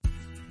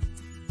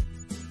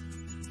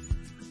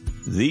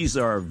These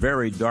are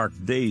very dark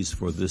days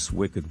for this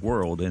wicked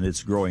world, and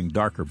it's growing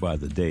darker by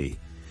the day.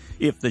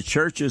 If the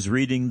church is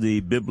reading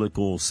the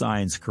biblical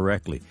signs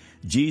correctly,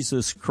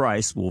 Jesus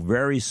Christ will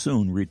very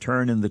soon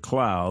return in the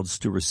clouds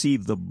to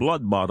receive the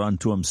blood-bought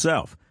unto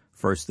himself.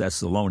 1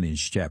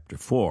 Thessalonians chapter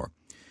 4.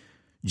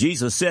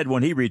 Jesus said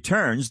when he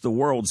returns, the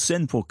world's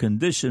sinful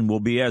condition will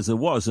be as it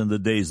was in the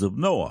days of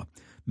Noah.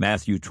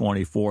 Matthew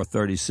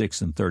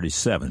 24:36 and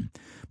 37.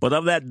 But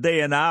of that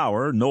day and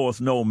hour knoweth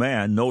no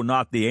man, no,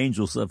 not the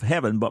angels of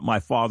heaven, but my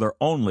Father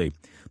only.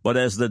 But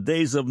as the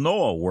days of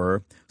Noah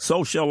were,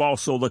 so shall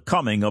also the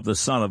coming of the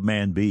Son of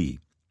Man be.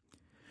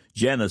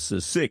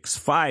 Genesis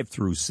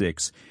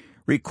 6:5-6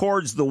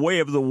 records the way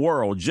of the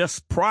world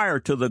just prior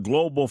to the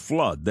global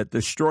flood that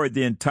destroyed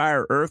the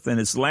entire earth and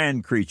its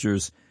land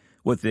creatures,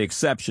 with the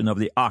exception of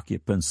the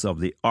occupants of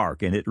the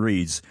ark. And it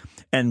reads,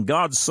 And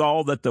God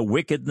saw that the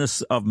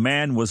wickedness of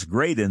man was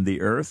great in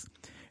the earth,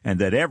 and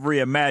that every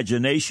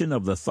imagination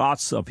of the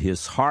thoughts of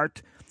his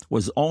heart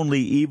was only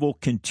evil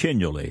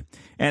continually.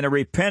 And it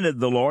repented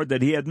the Lord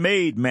that he had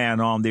made man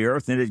on the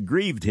earth, and it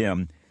grieved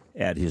him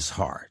at his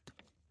heart.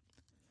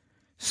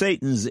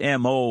 Satan's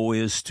M.O.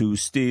 is to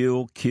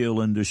steal,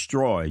 kill, and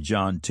destroy,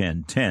 John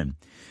 10:10.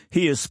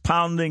 He is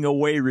pounding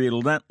away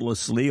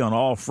relentlessly on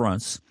all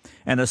fronts,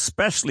 and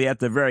especially at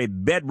the very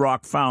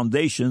bedrock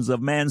foundations of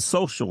man's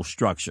social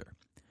structure.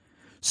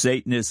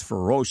 Satan is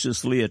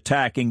ferociously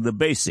attacking the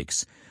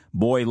basics.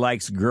 Boy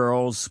likes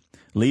girls,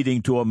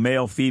 leading to a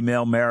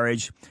male-female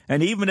marriage,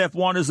 and even if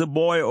one is a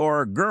boy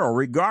or a girl,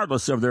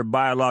 regardless of their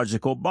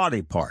biological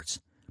body parts.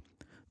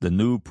 The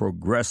new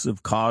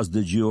progressive cause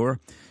du jour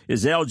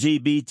is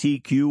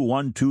LGBTQ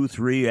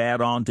 123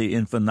 add-on to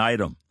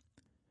infinitum.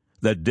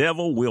 The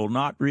devil will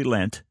not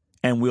relent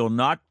and will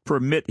not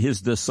permit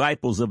his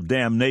disciples of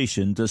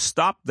damnation to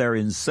stop their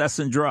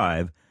incessant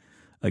drive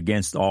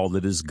against all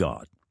that is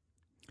God.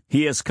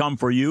 He has come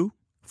for you,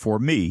 for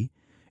me,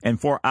 and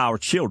for our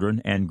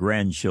children and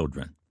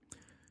grandchildren.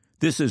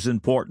 This is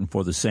important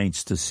for the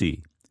saints to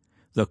see.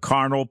 The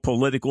carnal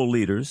political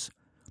leaders,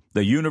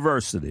 the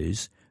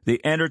universities, the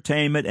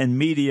entertainment and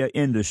media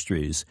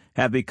industries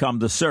have become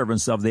the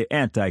servants of the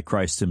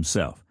Antichrist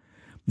himself.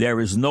 There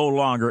is no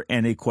longer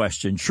any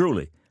question.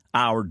 Truly,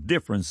 our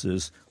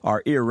differences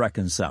are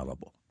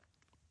irreconcilable.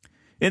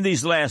 In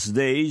these last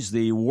days,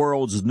 the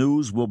world's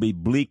news will be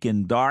bleak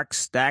and dark,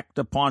 stacked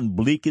upon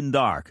bleak and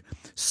dark.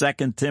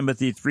 2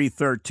 Timothy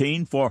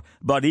 3:13,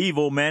 but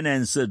evil men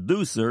and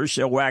seducers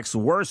shall wax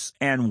worse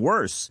and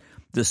worse,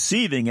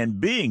 deceiving and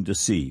being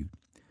deceived.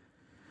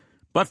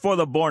 But for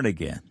the born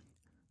again,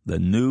 the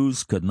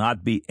news could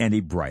not be any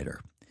brighter.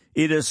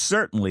 It is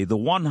certainly the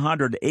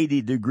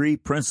 180-degree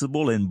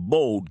principle in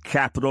bold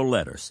capital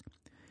letters.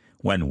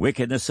 When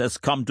wickedness has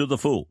come to the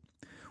full,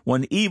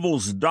 when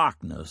evil's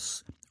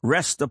darkness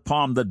rests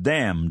upon the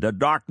damned, a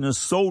darkness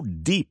so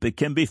deep it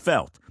can be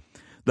felt,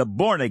 the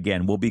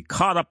born-again will be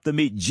caught up to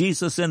meet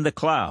Jesus in the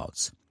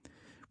clouds.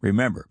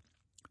 Remember,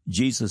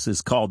 Jesus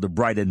is called the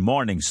bright and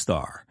morning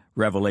star,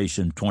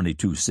 Revelation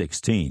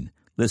 22:16.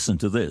 Listen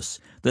to this.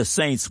 The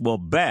saints will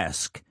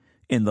bask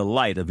in the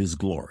light of his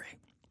glory.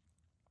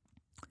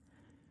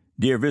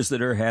 Dear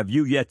visitor, have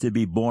you yet to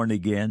be born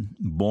again,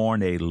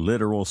 born a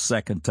literal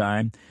second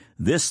time,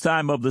 this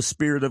time of the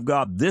Spirit of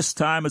God, this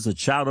time as a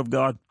child of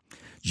God?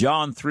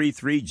 John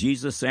 3:3,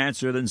 Jesus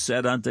answered and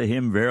said unto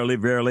him, Verily,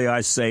 verily,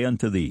 I say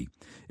unto thee,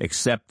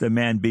 except a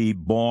man be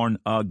born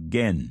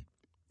again,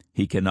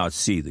 he cannot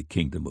see the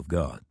kingdom of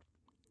God.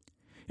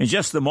 In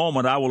just a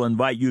moment, I will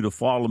invite you to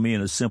follow me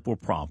in a simple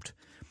prompt.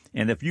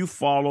 And if you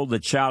follow the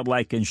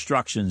childlike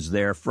instructions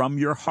there from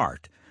your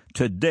heart,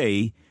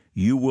 today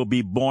you will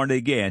be born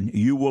again.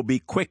 You will be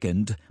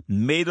quickened,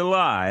 made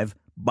alive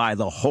by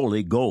the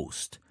Holy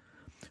Ghost.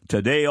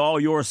 Today, all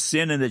your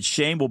sin and its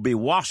shame will be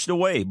washed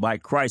away by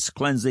Christ's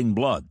cleansing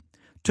blood.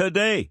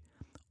 Today,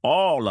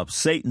 all of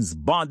Satan's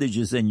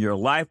bondages in your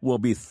life will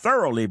be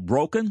thoroughly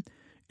broken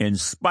in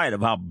spite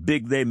of how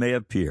big they may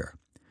appear.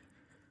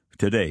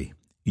 Today,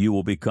 you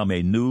will become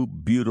a new,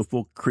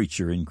 beautiful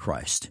creature in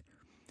Christ.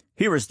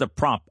 Here is the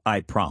prompt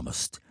I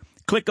promised.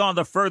 Click on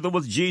the Further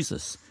with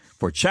Jesus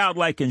for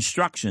childlike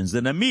instructions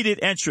and immediate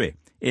entry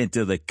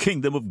into the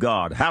kingdom of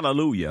God.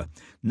 Hallelujah.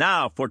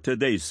 Now for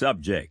today's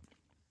subject.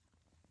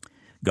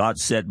 God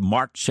said,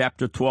 Mark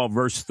chapter 12,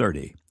 verse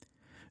 30,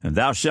 And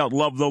thou shalt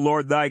love the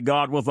Lord thy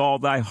God with all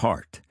thy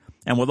heart,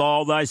 and with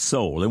all thy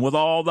soul, and with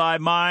all thy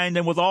mind,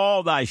 and with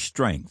all thy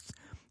strength.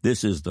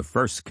 This is the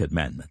first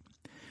commandment.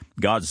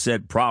 God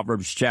said,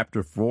 Proverbs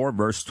chapter 4,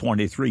 verse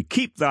 23,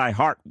 Keep thy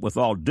heart with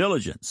all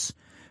diligence,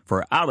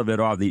 for out of it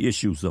are the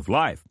issues of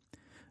life.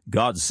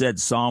 God said,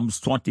 Psalms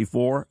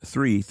 24,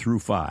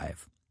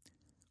 3-5,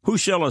 Who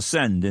shall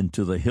ascend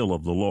into the hill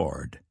of the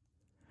Lord?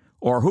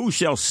 Or who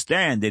shall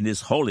stand in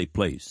his holy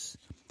place?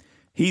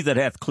 He that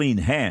hath clean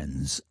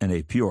hands and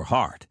a pure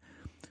heart,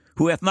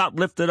 who hath not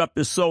lifted up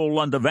his soul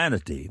unto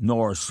vanity,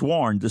 nor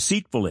sworn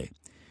deceitfully,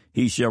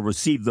 he shall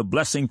receive the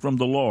blessing from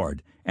the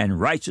Lord,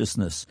 and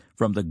righteousness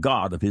from the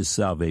God of his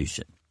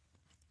salvation.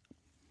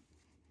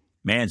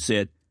 Man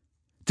said,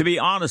 To be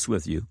honest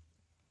with you,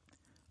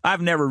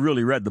 I've never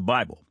really read the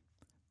Bible.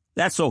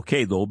 That's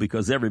okay, though,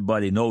 because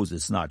everybody knows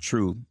it's not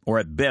true, or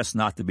at best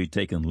not to be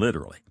taken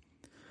literally.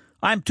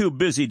 I'm too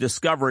busy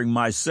discovering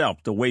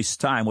myself to waste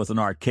time with an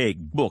archaic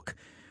book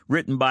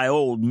written by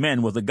old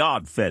men with a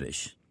God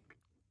fetish.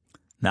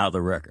 Now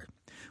the record.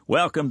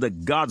 Welcome to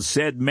God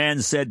Said,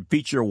 Man Said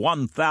feature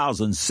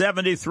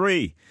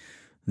 1073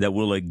 that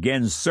will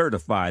again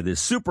certify the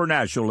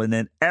supernatural and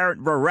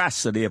inerrant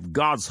veracity of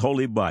God's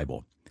Holy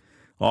Bible.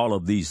 All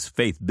of these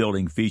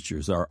faith-building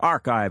features are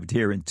archived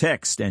here in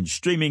text and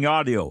streaming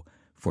audio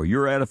for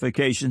your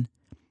edification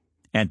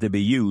and to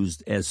be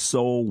used as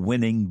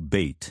soul-winning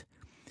bait.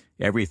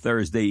 Every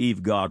Thursday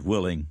Eve, God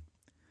willing,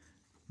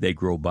 they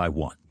grow by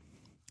one.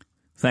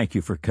 Thank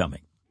you for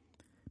coming.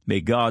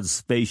 May God's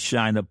face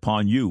shine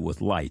upon you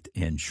with light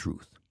and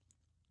truth.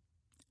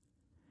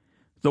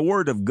 The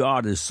Word of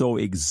God is so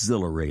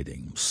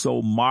exhilarating,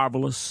 so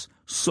marvelous,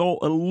 so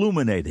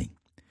illuminating.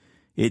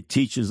 It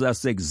teaches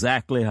us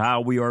exactly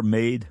how we are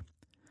made,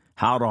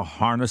 how to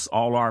harness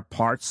all our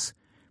parts,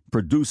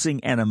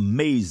 producing an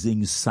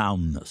amazing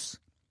soundness.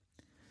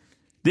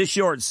 This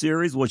short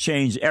series will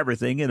change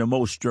everything in a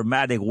most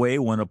dramatic way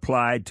when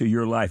applied to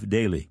your life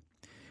daily.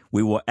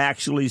 We will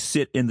actually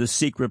sit in the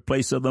secret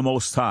place of the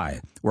Most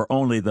High, where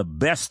only the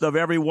best of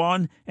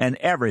everyone and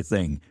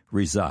everything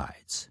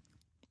resides.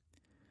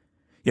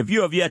 If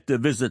you have yet to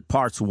visit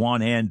parts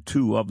 1 and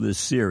 2 of this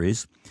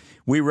series,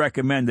 we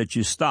recommend that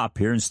you stop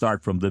here and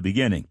start from the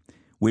beginning.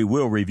 We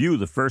will review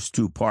the first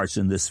 2 parts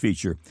in this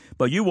feature,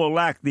 but you will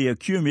lack the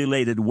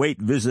accumulated weight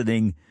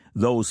visiting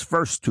those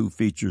first 2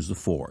 features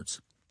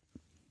affords.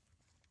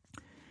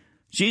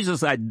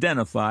 Jesus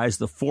identifies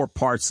the 4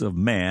 parts of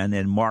man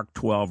in Mark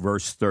 12,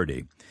 verse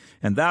 30.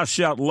 And thou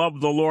shalt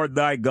love the Lord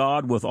thy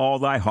God with all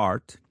thy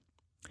heart,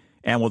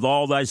 and with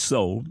all thy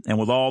soul, and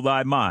with all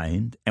thy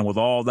mind, and with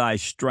all thy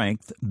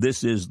strength.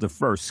 This is the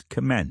first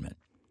commandment.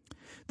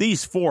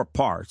 These 4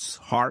 parts,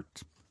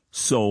 heart,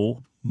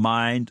 soul,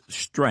 mind,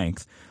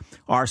 strength,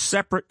 are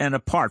separate and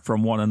apart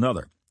from one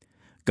another.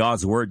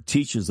 God's Word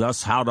teaches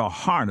us how to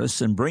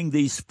harness and bring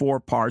these 4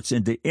 parts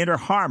into inner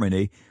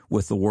harmony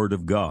with the Word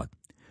of God.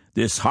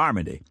 This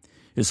harmony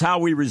is how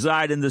we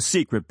reside in the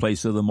secret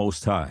place of the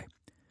Most High.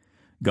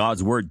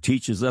 God's Word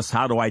teaches us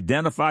how to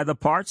identify the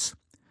parts,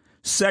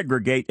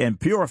 segregate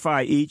and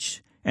purify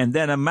each, and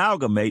then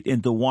amalgamate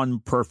into one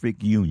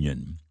perfect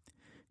union.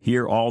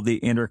 Here all the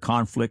inner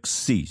conflicts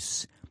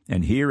cease,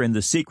 and here in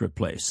the secret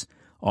place,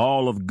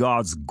 all of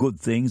God's good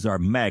things are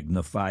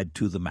magnified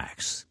to the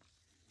max.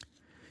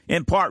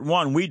 In part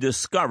 1, we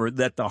discovered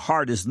that the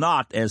heart is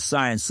not, as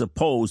science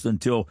supposed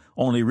until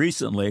only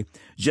recently,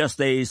 just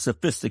a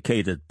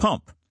sophisticated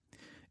pump.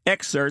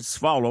 Excerpts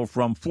follow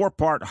from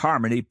 4-part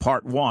harmony,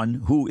 part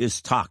 1, Who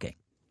is Talking?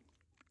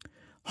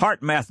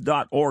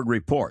 HeartMath.org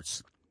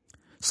reports,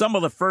 some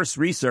of the first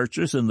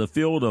researchers in the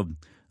field of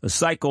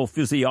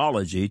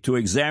psychophysiology to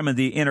examine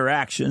the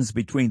interactions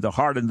between the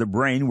heart and the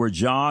brain were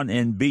John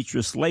and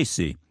Beatrice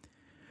Lacey.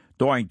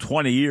 During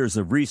 20 years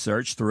of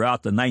research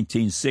throughout the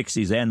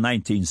 1960s and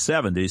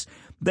 1970s,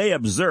 they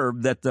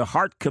observed that the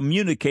heart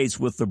communicates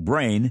with the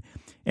brain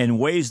in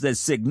ways that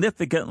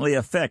significantly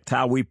affect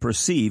how we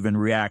perceive and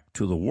react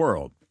to the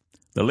world.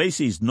 The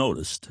Laceys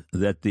noticed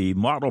that the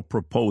model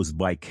proposed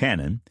by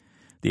Cannon,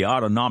 the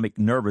autonomic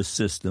nervous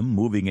system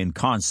moving in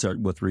concert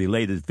with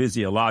related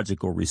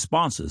physiological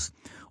responses,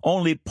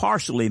 only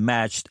partially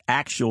matched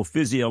actual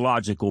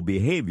physiological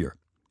behavior.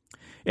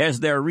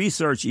 As their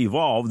research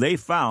evolved, they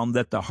found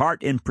that the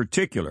heart in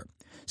particular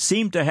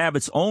seemed to have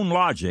its own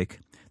logic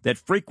that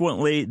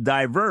frequently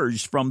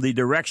diverged from the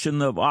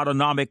direction of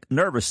autonomic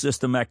nervous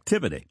system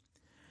activity.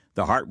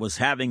 The heart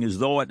was acting as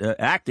though it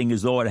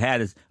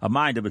had a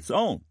mind of its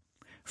own.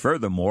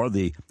 Furthermore,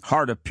 the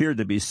heart appeared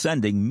to be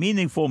sending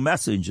meaningful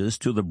messages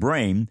to the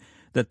brain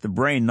that the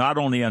brain not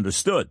only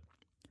understood,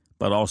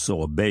 but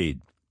also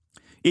obeyed.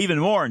 Even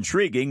more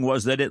intriguing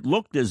was that it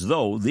looked as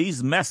though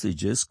these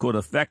messages could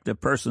affect a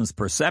person's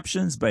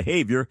perceptions,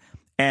 behavior,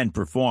 and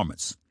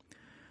performance.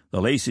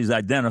 The Laceys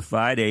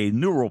identified a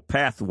neural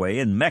pathway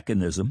and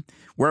mechanism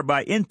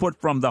whereby input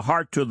from the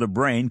heart to the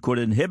brain could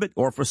inhibit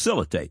or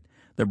facilitate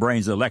the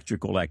brain's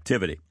electrical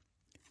activity.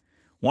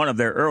 One of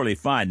their early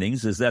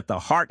findings is that the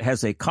heart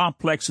has a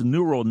complex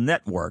neural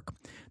network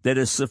that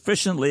is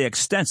sufficiently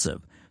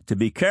extensive to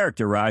be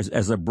characterized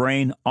as a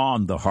brain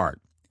on the heart.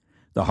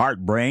 The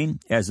heart-brain,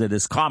 as it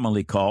is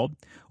commonly called,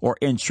 or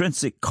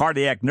intrinsic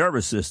cardiac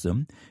nervous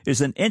system,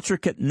 is an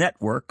intricate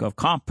network of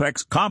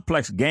complex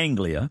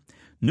ganglia,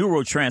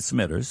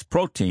 neurotransmitters,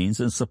 proteins,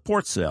 and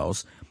support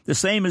cells, the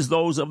same as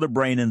those of the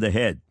brain in the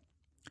head.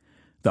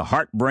 The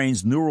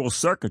heart-brain's neural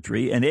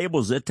circuitry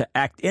enables it to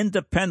act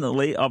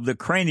independently of the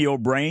cranial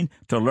brain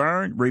to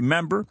learn,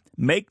 remember,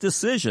 make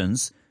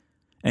decisions,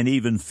 and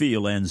even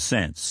feel and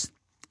sense.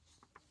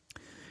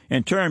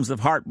 In terms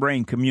of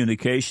heart-brain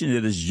communication,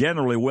 it is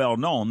generally well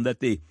known that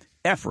the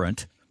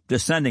efferent,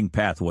 descending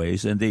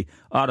pathways, and the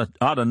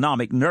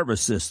autonomic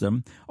nervous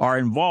system are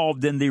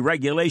involved in the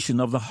regulation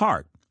of the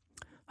heart.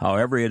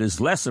 However, it is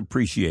less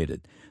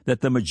appreciated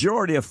that the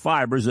majority of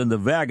fibers in the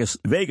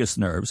vagus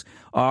nerves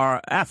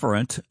are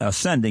afferent,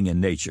 ascending in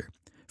nature.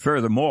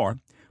 Furthermore,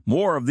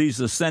 more of these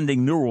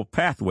ascending neural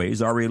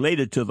pathways are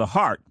related to the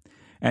heart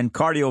and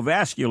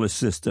cardiovascular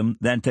system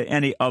than to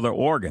any other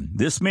organ.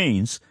 This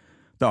means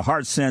the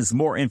heart sends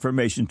more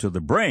information to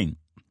the brain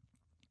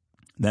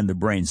than the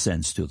brain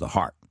sends to the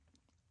heart.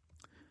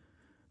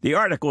 The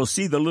article,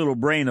 See the Little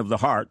Brain of the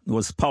Heart,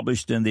 was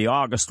published in the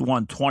August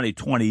 1,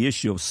 2020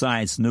 issue of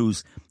Science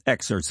News.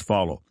 Excerpts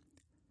follow.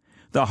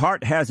 The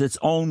heart has its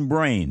own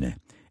brain,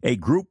 a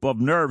group of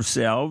nerve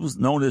cells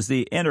known as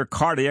the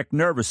endocardiac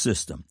nervous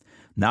system.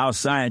 Now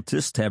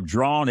scientists have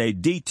drawn a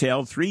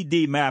detailed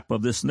 3D map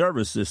of this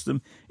nervous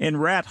system in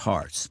rat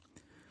hearts.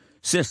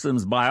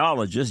 Systems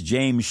biologist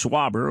James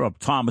Schwaber of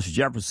Thomas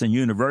Jefferson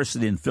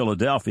University in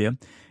Philadelphia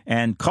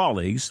and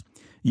colleagues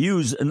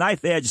use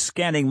knife-edge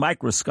scanning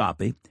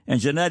microscopy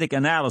and genetic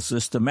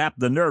analysis to map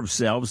the nerve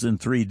cells in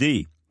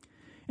 3D.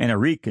 In a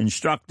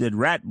reconstructed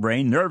rat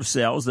brain, nerve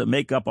cells that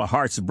make up a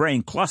heart's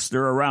brain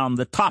cluster around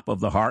the top of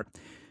the heart,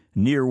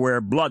 near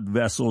where blood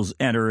vessels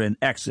enter and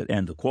exit,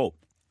 end of quote.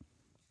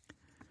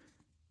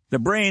 The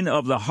brain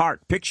of the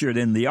heart pictured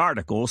in the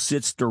article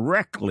sits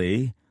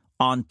directly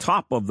on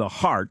top of the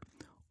heart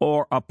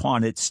or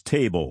upon its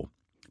table.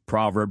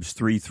 Proverbs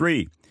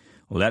 3:3.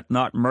 Let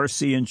not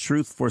mercy and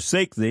truth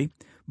forsake thee.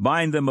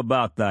 Bind them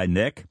about thy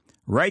neck.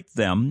 Write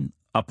them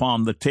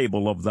upon the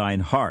table of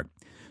thine heart.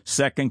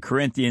 2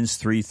 Corinthians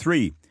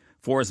 3:3.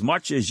 For as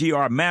much as ye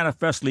are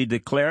manifestly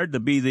declared to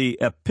be the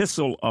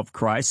epistle of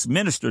Christ,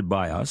 ministered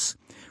by us,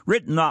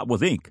 written not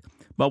with ink,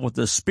 but with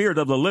the Spirit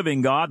of the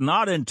living God,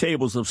 not in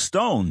tables of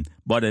stone,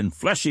 but in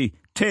fleshy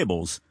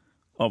tables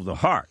of the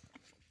heart.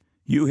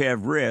 You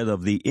have read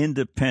of the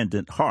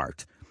independent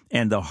heart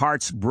and the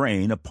heart's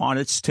brain upon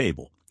its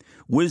table,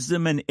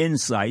 wisdom and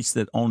insights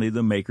that only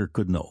the Maker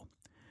could know.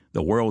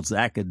 The world's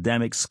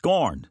academics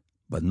scorned,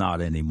 but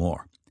not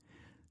anymore.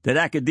 Did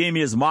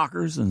academia's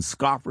mockers and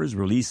scoffers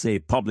release a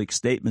public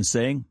statement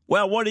saying,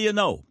 well, what do you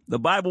know? The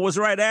Bible was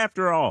right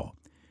after all.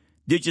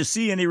 Did you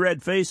see any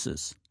red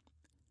faces?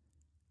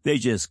 They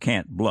just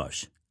can't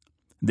blush.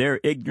 Their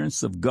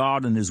ignorance of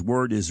God and His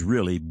Word is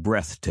really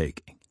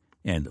breathtaking.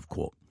 End of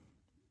quote.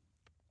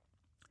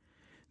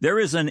 There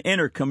is an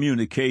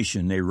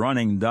intercommunication, a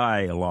running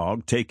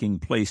dialogue taking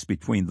place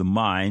between the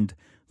mind,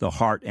 the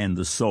heart, and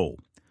the soul.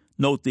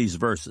 Note these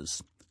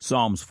verses.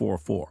 Psalms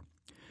 4:4.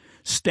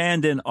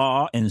 Stand in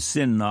awe and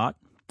sin not.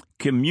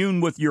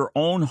 Commune with your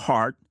own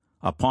heart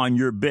upon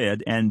your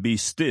bed and be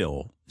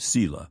still.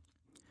 Selah.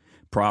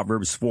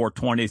 Proverbs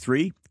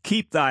 4:23.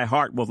 Keep thy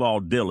heart with all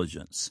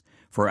diligence,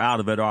 for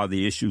out of it are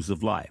the issues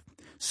of life.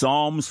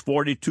 Psalms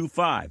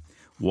 42:5.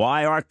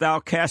 Why art thou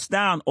cast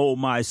down, O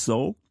my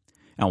soul?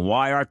 And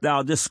why art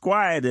thou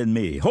disquieted in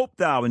me? Hope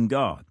thou in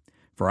God,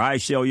 for I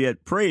shall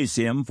yet praise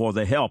him for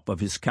the help of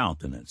his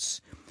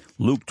countenance.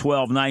 Luke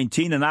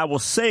 12:19, and I will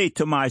say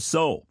to my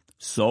soul,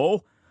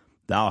 Soul,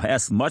 thou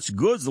hast much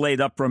goods laid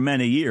up for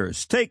many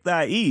years. Take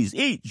thy ease,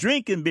 eat,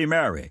 drink, and be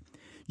merry.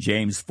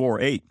 James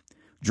 4:8,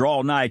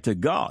 draw nigh to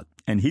God,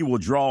 and he will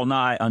draw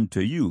nigh unto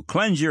you.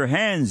 Cleanse your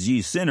hands,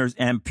 ye sinners,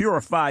 and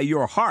purify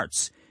your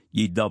hearts,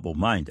 ye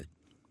double-minded.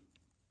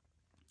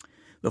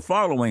 The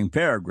following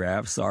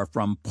paragraphs are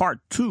from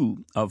Part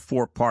 2 of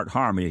Four-Part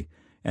Harmony,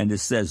 and it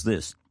says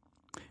this.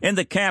 In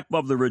the camp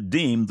of the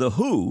redeemed, the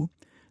who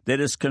that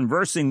is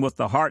conversing with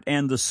the heart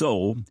and the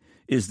soul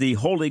is the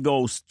Holy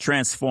Ghost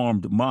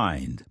transformed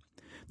mind.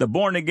 The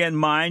born-again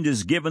mind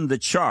is given the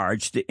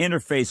charge to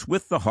interface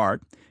with the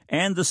heart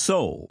and the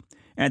soul,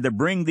 and to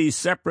bring these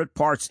separate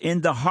parts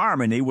into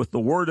harmony with the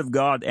Word of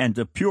God and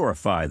to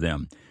purify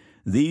them.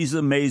 These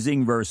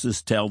amazing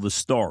verses tell the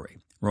story.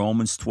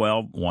 Romans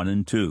 12:1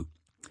 and 2.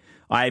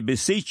 I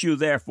beseech you,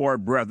 therefore,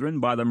 brethren,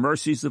 by the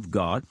mercies of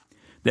God,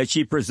 that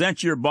ye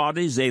present your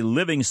bodies a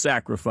living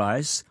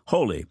sacrifice,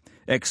 holy,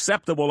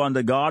 acceptable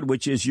unto God,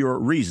 which is your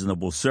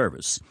reasonable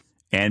service.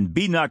 And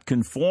be not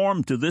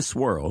conformed to this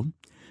world,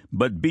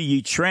 but be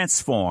ye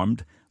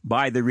transformed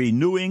by the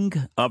renewing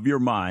of your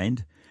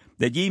mind,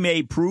 that ye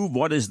may prove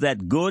what is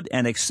that good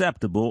and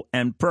acceptable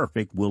and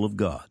perfect will of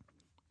God.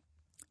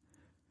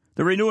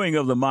 The renewing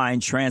of the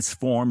mind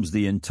transforms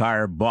the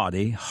entire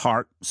body,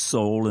 heart,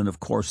 soul, and of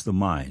course the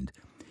mind.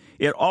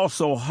 It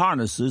also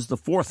harnesses the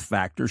fourth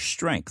factor,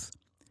 strength.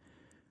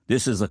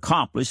 This is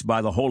accomplished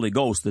by the Holy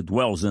Ghost that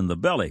dwells in the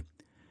belly.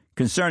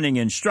 Concerning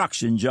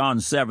instruction, John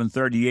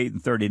 7:38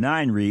 and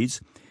 39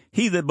 reads,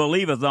 He that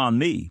believeth on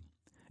me,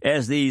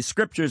 as the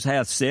Scriptures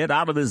hath said,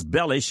 out of his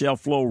belly shall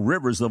flow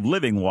rivers of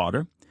living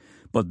water.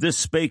 But this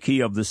spake he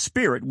of the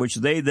Spirit, which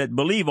they that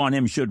believe on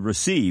him should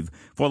receive.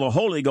 For the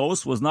Holy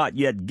Ghost was not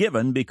yet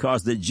given,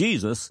 because that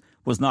Jesus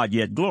was not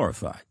yet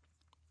glorified.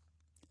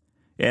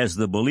 As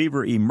the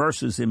believer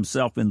immerses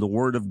himself in the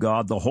Word of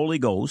God, the Holy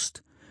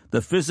Ghost,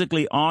 the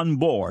physically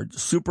on-board,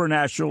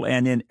 supernatural,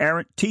 and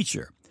inerrant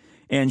teacher,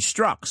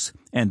 instructs,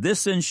 and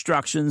this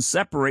instruction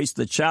separates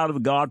the child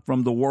of God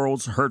from the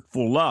world's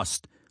hurtful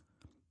lust.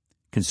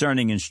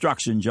 Concerning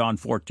instruction, John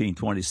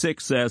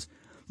 14:26 says,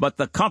 But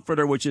the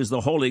Comforter, which is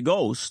the Holy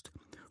Ghost,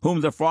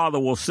 whom the Father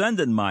will send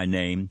in my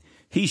name,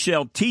 he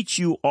shall teach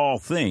you all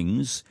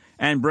things,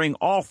 and bring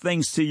all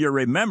things to your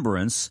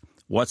remembrance,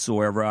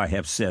 whatsoever I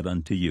have said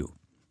unto you.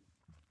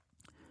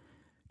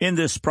 In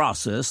this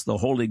process, the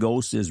Holy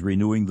Ghost is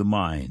renewing the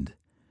mind.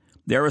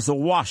 There is a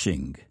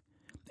washing,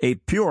 a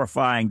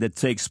purifying that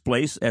takes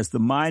place as the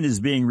mind is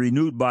being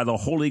renewed by the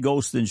Holy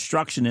Ghost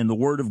instruction in the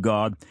Word of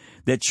God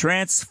that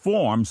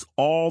transforms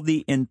all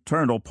the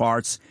internal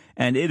parts,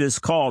 and it is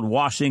called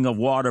washing of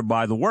water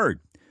by the Word.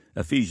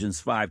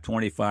 Ephesians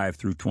 5:25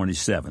 through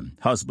 27.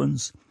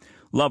 Husbands,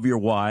 love your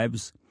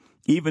wives,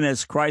 even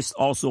as Christ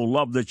also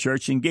loved the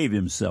church and gave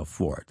himself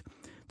for it,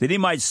 that he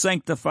might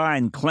sanctify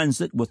and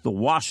cleanse it with the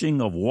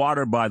washing of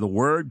water by the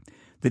Word,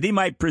 that he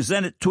might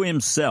present it to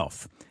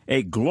himself,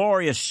 a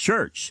glorious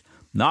church,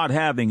 not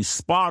having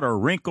spot or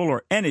wrinkle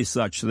or any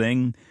such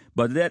thing,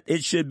 but that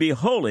it should be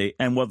holy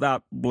and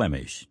without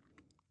blemish.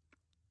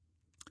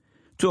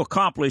 To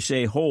accomplish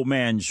a whole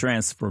man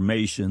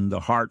transformation,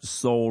 the heart,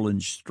 soul,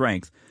 and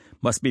strength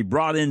must be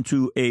brought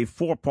into a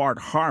four-part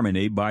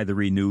harmony by the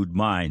renewed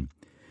mind.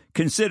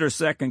 Consider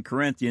 2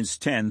 Corinthians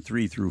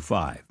 10:3 through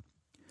 5.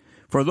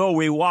 For though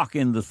we walk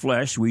in the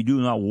flesh, we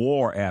do not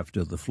war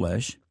after the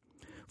flesh.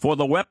 For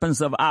the weapons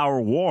of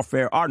our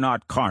warfare are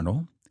not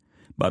carnal,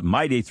 but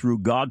mighty through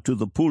God to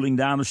the pulling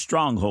down of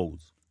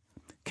strongholds,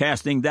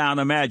 casting down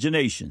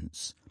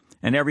imaginations,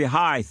 and every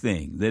high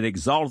thing that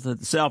exalteth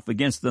itself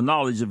against the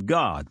knowledge of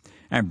God,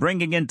 and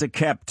bringing into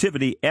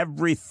captivity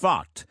every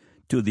thought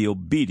to the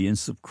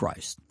obedience of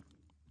Christ.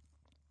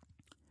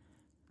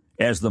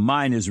 As the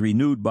mind is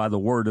renewed by the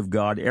Word of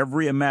God,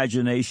 every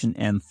imagination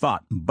and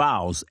thought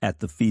bows at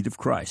the feet of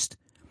Christ.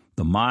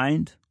 The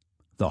mind,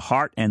 the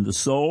heart, and the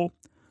soul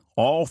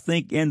all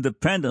think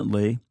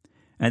independently,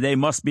 and they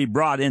must be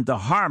brought into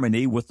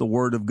harmony with the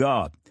Word of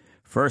God.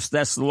 1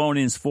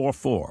 Thessalonians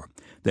 4:4,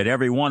 that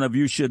every one of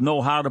you should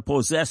know how to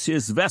possess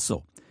his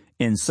vessel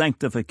in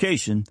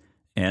sanctification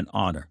and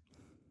honor.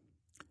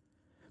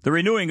 The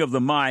renewing of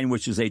the mind,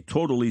 which is a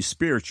totally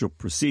spiritual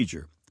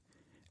procedure,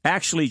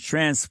 actually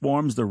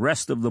transforms the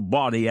rest of the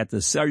body at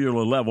the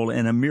cellular level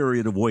in a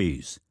myriad of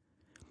ways.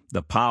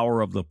 The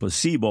power of the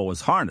placebo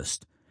is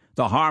harnessed,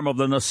 the harm of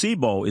the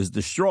nocebo is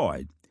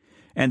destroyed,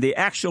 and the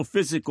actual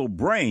physical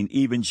brain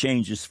even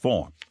changes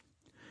form.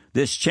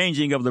 This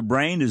changing of the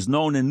brain is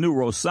known in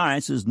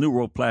neuroscience as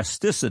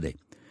neuroplasticity.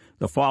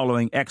 The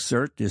following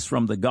excerpt is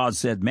from the God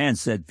Said, Man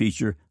Said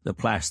feature, The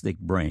Plastic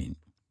Brain.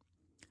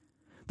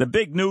 The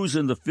big news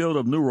in the field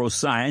of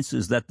neuroscience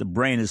is that the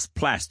brain is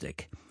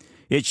plastic.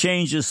 It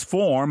changes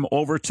form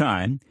over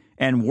time,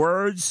 and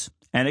words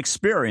and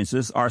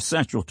experiences are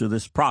central to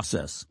this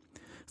process.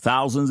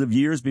 Thousands of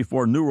years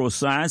before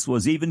neuroscience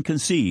was even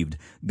conceived,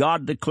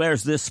 God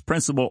declares this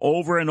principle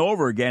over and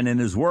over again in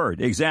His Word.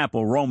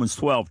 Example, Romans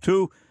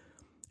 12:2,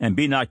 and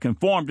be not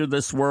conformed to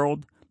this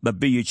world, but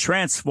be ye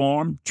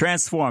transformed,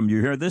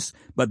 you hear this?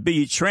 But be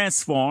ye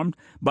transformed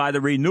by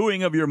the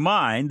renewing of your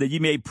mind, that ye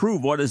may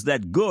prove what is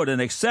that good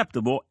and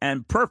acceptable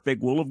and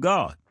perfect will of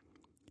God.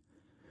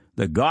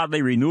 The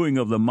godly renewing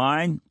of the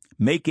mind,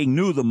 making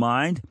new the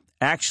mind,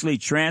 actually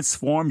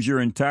transforms your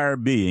entire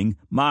being,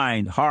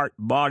 mind, heart,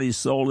 body,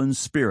 soul, and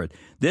spirit.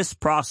 This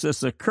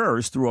process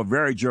occurs through a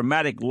very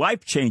dramatic,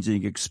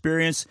 life-changing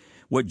experience,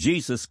 what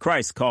Jesus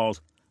Christ calls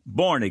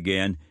born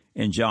again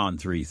in John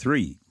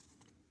 3:3.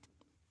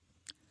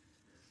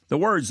 The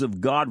words of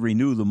God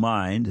renew the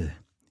mind,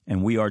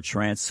 and we are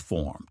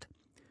transformed.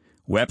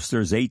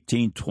 Webster's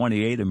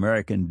 1828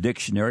 American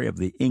Dictionary of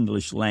the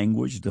English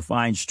Language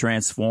defines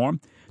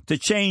transform, to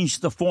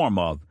change the form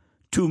of,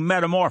 to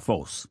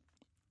metamorphose.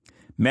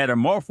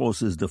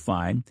 Metamorphose is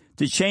defined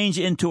to change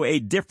into a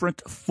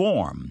different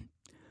form.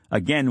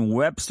 Again,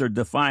 Webster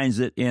defines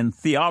it in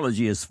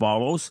theology as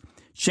follows: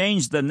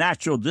 change the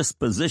natural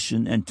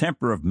disposition and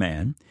temper of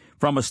man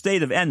from a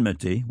state of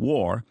enmity,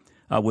 war,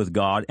 with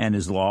God and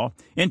His law,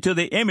 into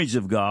the image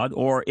of God,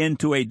 or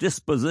into a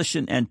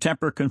disposition and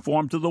temper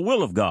conformed to the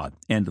will of God.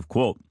 End of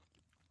quote.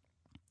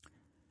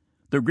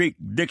 The Greek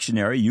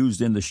dictionary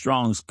used in the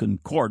Strong's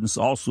Concordance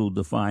also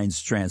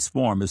defines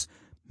transform as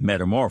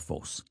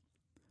metamorphose.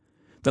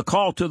 The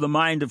call to the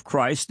mind of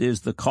Christ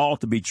is the call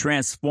to be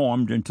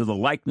transformed into the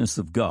likeness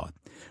of God.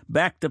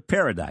 Back to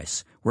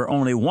paradise, where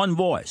only one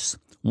voice,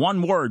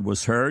 one word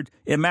was heard.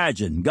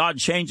 Imagine, God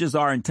changes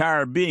our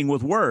entire being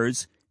with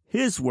words,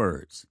 His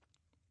words.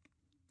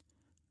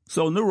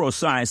 So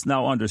neuroscience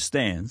now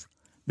understands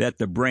that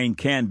the brain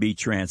can be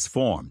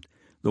transformed.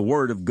 The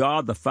Word of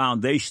God, the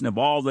foundation of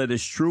all that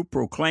is true,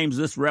 proclaims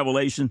this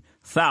revelation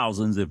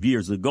thousands of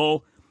years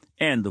ago.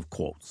 End of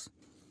quotes.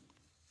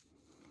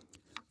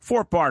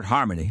 Four-part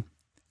harmony,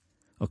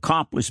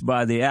 accomplished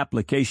by the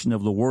application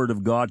of the Word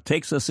of God,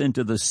 takes us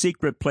into the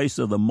secret place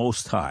of the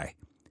Most High.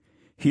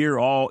 Here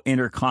all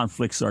inner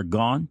conflicts are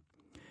gone,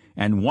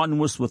 and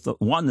oneness with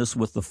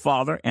the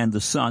Father and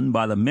the Son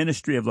by the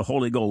ministry of the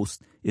Holy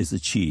Ghost is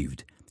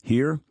achieved.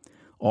 Here,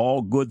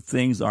 all good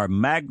things are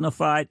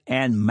magnified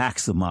and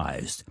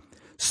maximized.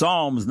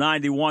 Psalms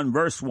 91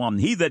 verse 1,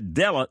 he that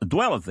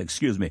dwelleth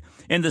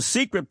in the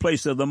secret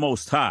place of the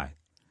Most High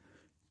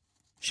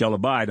shall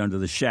abide under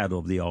the shadow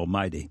of the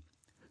Almighty.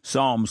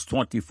 Psalms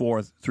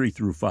 24,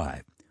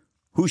 3-5.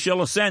 Who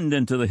shall ascend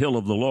into the hill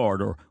of the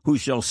Lord, or who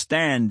shall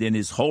stand in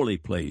his holy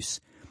place?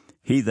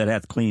 He that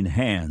hath clean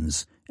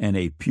hands and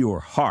a pure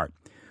heart,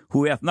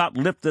 who hath not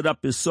lifted up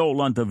his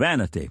soul unto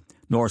vanity,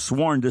 nor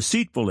sworn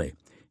deceitfully,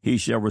 he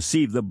shall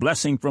receive the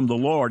blessing from the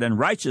Lord and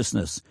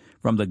righteousness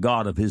from the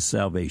God of his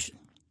salvation.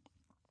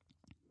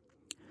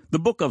 The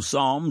book of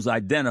Psalms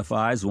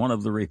identifies one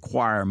of the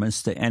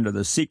requirements to enter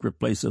the secret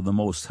place of the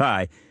Most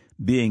High,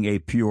 being a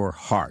pure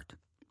heart.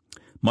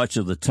 Much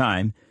of the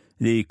time,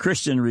 the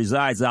Christian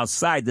resides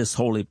outside this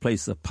holy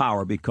place of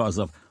power because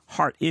of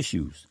heart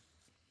issues.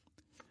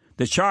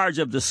 The charge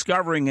of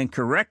discovering and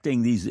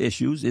correcting these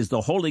issues is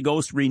the Holy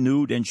Ghost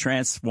renewed and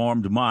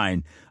transformed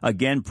mind.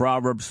 Again,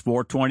 Proverbs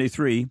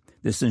 4:23,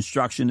 this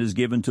instruction is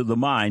given to the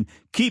mind.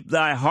 Keep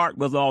thy heart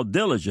with all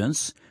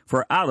diligence,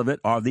 for out of it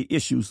are the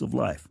issues of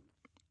life.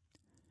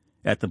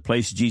 At the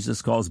place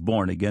Jesus calls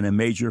born again, a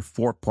major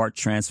four-part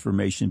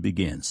transformation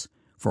begins.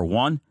 For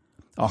one,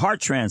 a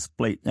heart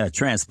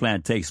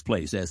transplant takes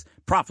place, as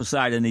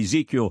prophesied in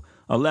Ezekiel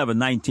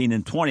 11:19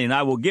 and 20. And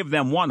I will give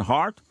them one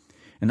heart,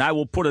 and I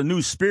will put a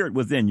new spirit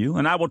within you,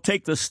 and I will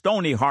take the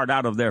stony heart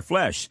out of their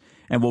flesh,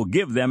 and will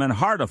give them an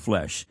heart of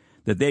flesh,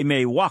 that they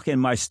may walk in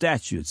my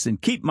statutes,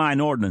 and keep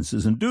mine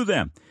ordinances, and do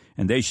them,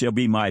 and they shall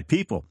be my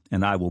people,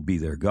 and I will be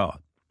their God.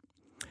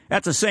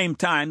 At the same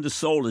time, the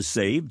soul is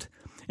saved,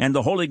 and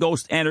the Holy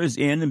Ghost enters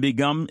in and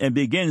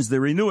begins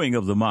the renewing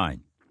of the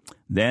mind.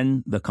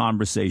 Then the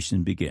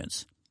conversation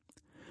begins.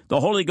 The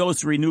Holy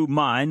Ghost's renewed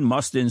mind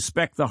must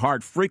inspect the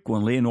heart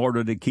frequently in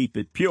order to keep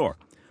it pure.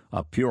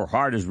 A pure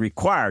heart is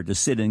required to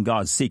sit in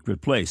God's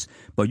secret place,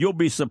 but you'll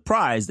be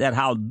surprised at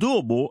how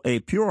doable a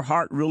pure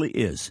heart really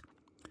is.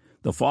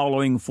 The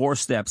following 4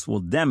 steps will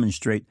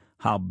demonstrate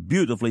how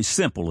beautifully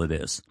simple it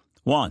is.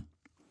 1.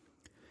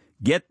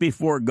 Get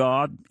before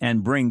God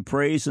and bring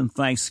praise and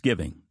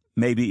thanksgiving,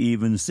 maybe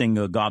even sing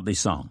a godly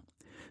song.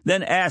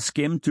 Then ask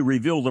Him to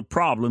reveal the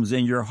problems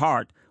in your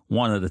heart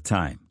one at a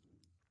time.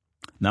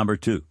 Number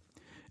 2,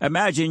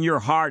 imagine your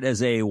heart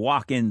as a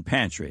walk-in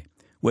pantry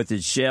with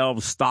its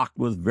shelves stocked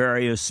with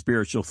various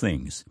spiritual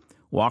things.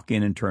 Walk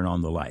in and turn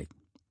on the light.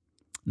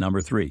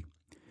 Number 3,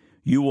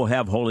 you will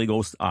have Holy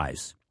Ghost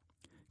eyes.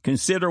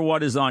 Consider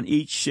what is on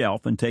each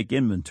shelf and take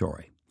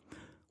inventory.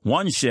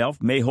 One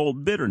shelf may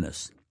hold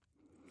bitterness.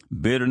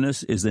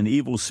 Bitterness is an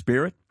evil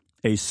spirit,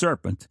 a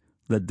serpent,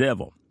 the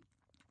devil.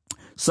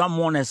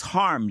 Someone has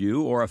harmed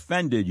you or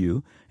offended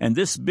you, and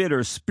this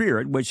bitter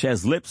spirit, which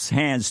has lips,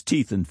 hands,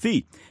 teeth, and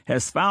feet,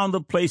 has found a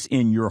place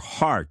in your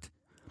heart.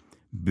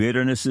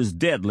 Bitterness is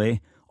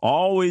deadly,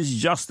 always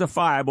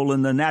justifiable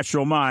in the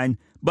natural mind,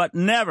 but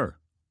never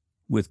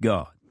with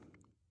God.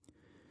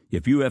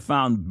 If you have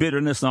found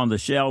bitterness on the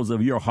shelves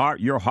of your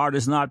heart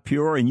is not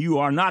pure, and you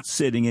are not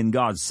sitting in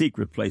God's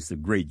secret place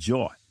of great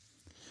joy.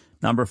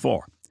 Number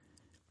 4,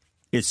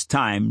 it's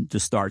time to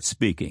start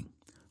speaking.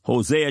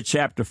 Hosea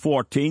chapter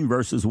 14,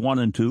 verses 1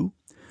 and 2.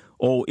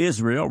 O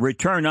Israel,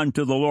 return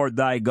unto the Lord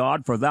thy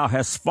God, for thou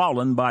hast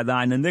fallen by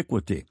thine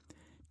iniquity.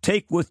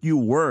 Take with you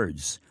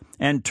words,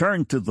 and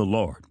turn to the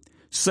Lord.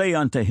 Say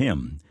unto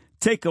him,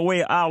 take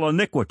away our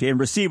iniquity, and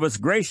receive us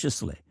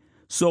graciously.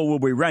 So will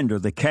we render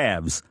the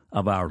calves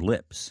of our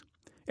lips.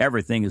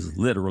 Everything is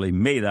literally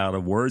made out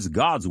of words,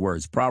 God's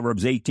words.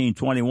 Proverbs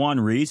 18:21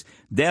 reads,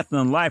 death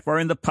and life are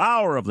in the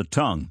power of the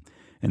tongue,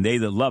 and they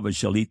that love it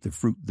shall eat the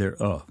fruit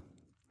thereof.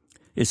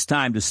 It's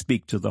time to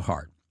speak to the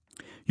heart.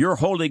 Your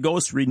Holy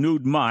Ghost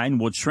renewed mind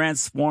will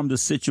transform the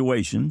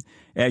situation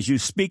as you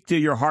speak to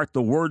your heart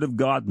the Word of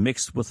God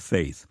mixed with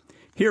faith.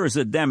 Here is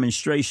a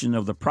demonstration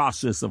of the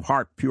process of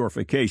heart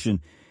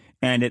purification,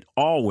 and it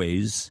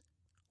always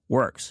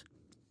works.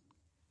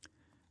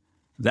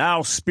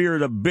 Thou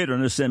spirit of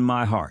bitterness in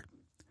my heart,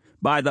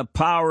 by the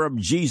power of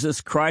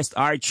Jesus Christ,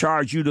 I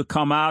charge you to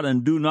come out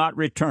and do not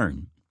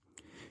return.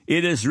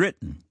 It is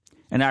written,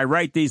 and I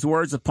write these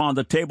words upon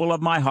the table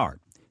of my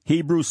heart.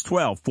 Hebrews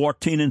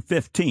 12:14 and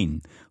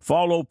 15.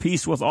 Follow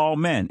peace with all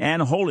men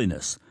and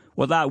holiness,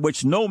 without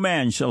which no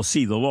man shall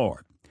see the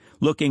Lord.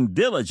 Looking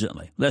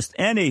diligently, lest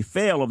any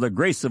fail of the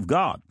grace of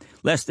God,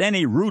 lest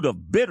any root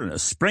of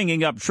bitterness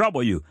springing up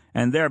trouble you,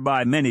 and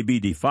thereby many be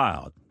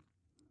defiled.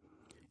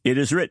 It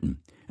is written,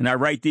 and I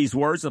write these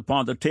words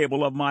upon the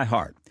table of my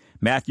heart.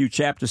 Matthew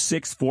chapter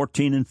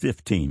 6:14 and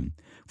 15.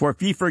 For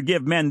if ye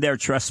forgive men their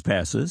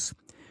trespasses,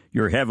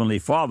 your heavenly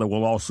Father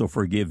will also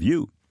forgive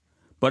you.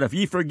 But if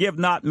ye forgive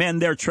not men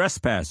their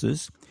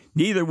trespasses,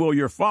 neither will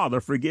your Father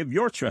forgive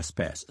your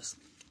trespasses.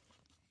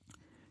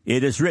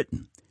 It is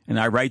written, and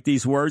I write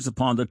these words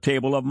upon the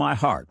table of my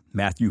heart.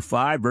 Matthew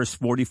 5, verse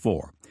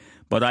 44.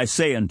 But I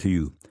say unto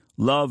you,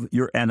 love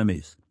your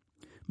enemies.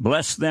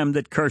 Bless them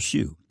that curse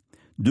you.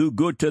 Do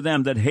good to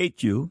them that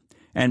hate you,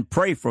 and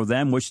pray for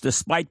them which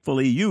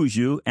despitefully use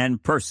you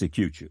and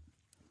persecute you.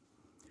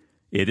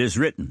 It is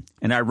written,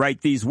 and I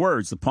write these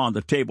words upon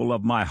the table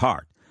of my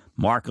heart.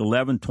 Mark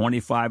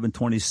 11:25 and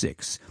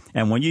 26.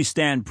 And when ye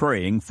stand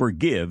praying,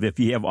 forgive if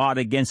ye have aught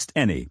against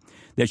any,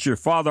 that your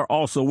Father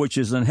also which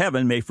is in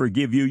heaven may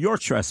forgive you your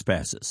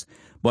trespasses.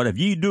 But if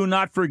ye do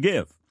not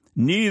forgive,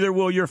 neither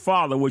will your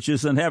Father which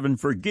is in heaven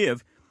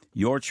forgive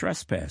your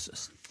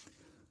trespasses.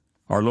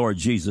 Our Lord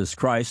Jesus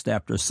Christ,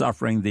 after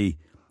suffering the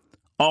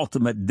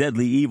ultimate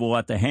deadly evil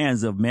at the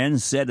hands of men,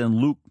 said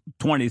in Luke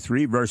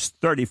 23, verse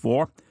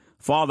 34,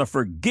 Father,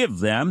 forgive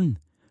them,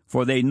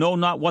 for they know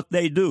not what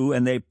they do,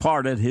 and they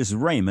parted his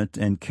raiment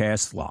and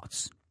cast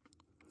lots.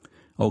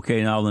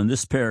 Okay, now in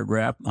this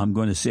paragraph, I'm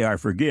going to say I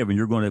forgive, and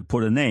you're going to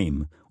put a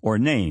name or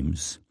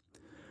names.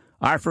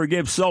 I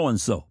forgive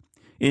so-and-so.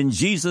 In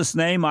Jesus'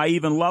 name, I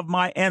even love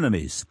my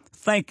enemies.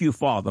 Thank you,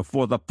 Father,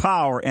 for the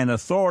power and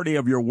authority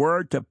of your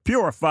word to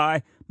purify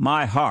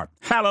my heart.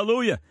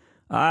 Hallelujah.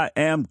 I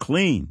am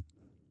clean.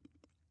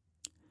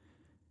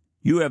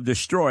 You have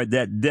destroyed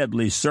that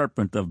deadly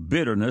serpent of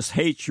bitterness,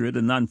 hatred,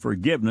 and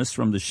unforgiveness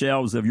from the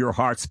shelves of your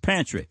heart's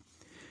pantry.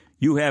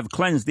 You have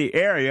cleansed the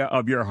area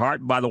of your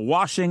heart by the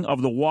washing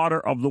of the water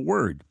of the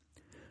word.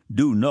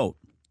 Do note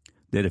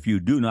that if you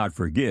do not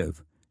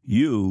forgive,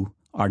 you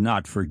are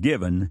not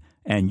forgiven,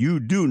 and you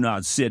do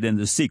not sit in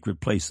the secret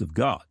place of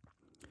God.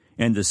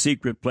 In the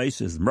secret place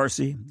is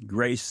mercy,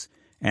 grace,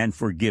 and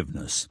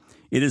forgiveness.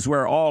 It is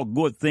where all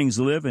good things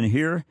live, and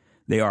here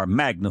they are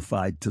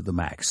magnified to the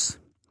max.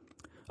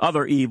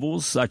 Other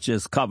evils, such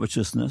as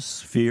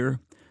covetousness, fear,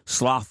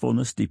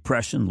 slothfulness,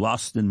 depression,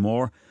 lust, and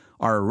more,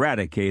 are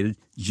eradicated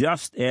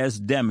just as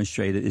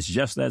demonstrated. It's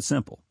just that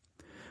simple.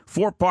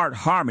 Four-part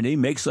harmony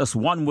makes us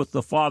one with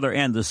the Father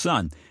and the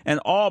Son, and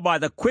all by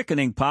the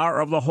quickening power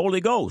of the Holy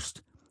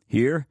Ghost.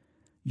 Here,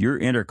 your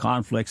inner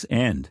conflicts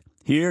end.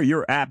 Here,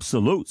 your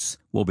absolutes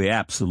will be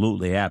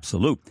absolutely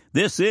absolute.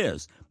 This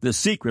is the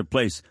secret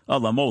place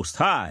of the Most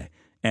High.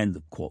 End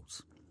of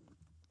quotes.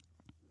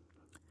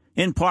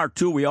 In part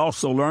 2, we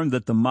also learned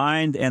that the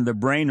mind and the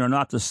brain are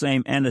not the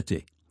same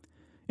entity.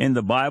 In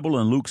the Bible,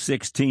 in Luke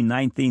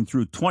 16:19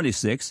 through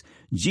 26,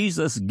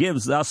 Jesus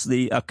gives us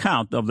the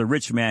account of the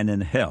rich man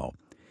in hell.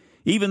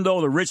 Even though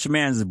the rich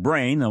man's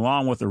brain,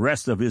 along with the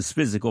rest of his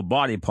physical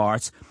body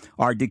parts,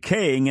 are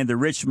decaying in the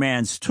rich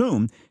man's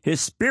tomb, his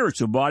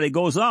spiritual body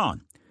goes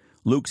on.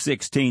 Luke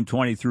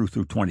 16:20 through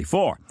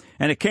 24.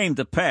 And it came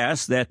to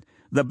pass that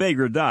the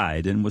beggar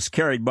died and was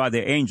carried by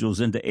the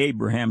angels into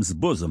Abraham's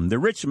bosom. The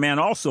rich man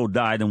also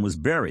died and was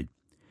buried.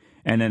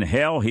 And in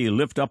hell he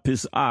lift up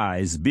his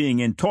eyes, being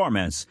in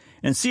torments,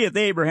 and seeth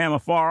Abraham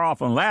afar off,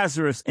 and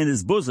Lazarus in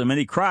his bosom. And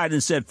he cried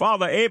and said,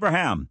 Father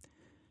Abraham,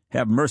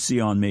 have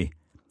mercy on me,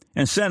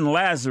 and send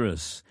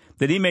Lazarus,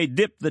 that he may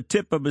dip the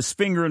tip of his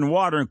finger in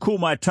water and cool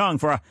my tongue,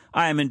 for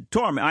I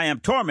am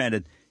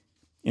tormented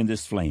in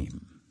this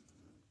flame.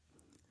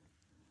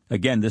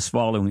 Again, this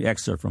following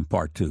excerpt from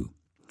part 2.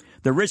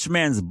 The rich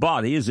man's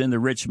body is in the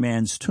rich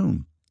man's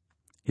tomb.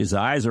 His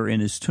eyes are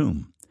in his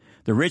tomb.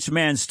 The rich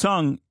man's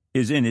tongue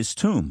is in his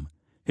tomb.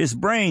 His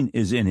brain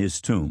is in his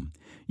tomb.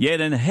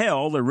 Yet in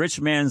hell, the rich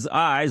man's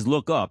eyes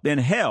look up. In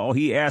hell,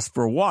 he asks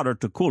for water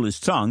to cool his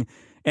tongue.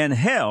 In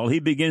hell, he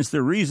begins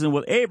to reason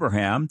with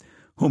Abraham,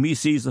 whom he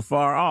sees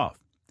afar off.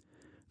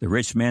 The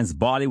rich man's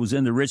body was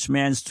in the rich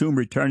man's tomb,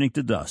 returning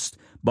to dust.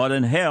 But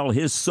in hell,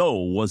 his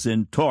soul was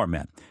in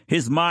torment.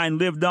 His mind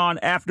lived on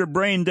after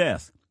brain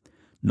death.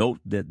 Note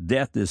that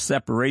death is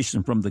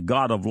separation from the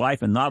God of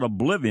life and not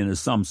oblivion, as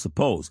some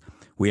suppose.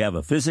 We have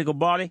a physical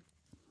body,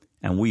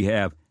 and we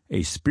have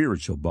a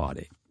spiritual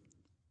body.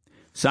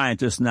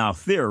 Scientists now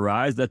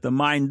theorize that the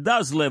mind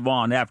does live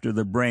on after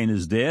the brain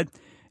is dead,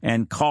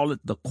 and call it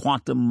the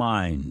quantum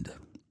mind.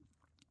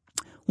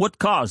 What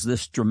caused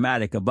this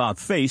dramatic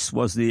about-face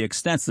was the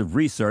extensive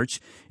research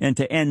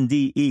into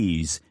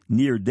NDEs,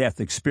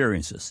 near-death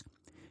experiences.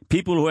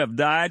 People who have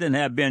died and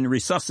have been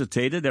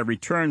resuscitated have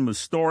returned with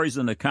stories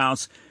and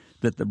accounts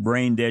that the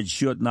brain dead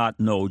should not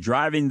know,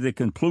 driving the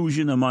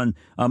conclusion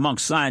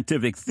amongst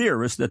scientific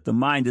theorists that the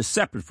mind is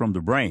separate from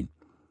the brain.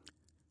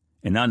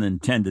 An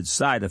unintended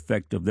side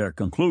effect of their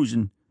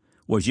conclusion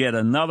was yet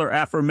another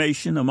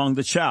affirmation among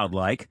the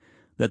childlike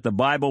that the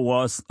Bible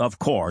was, of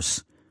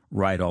course,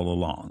 right all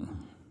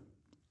along.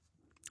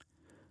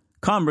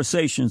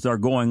 Conversations are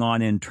going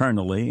on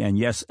internally and,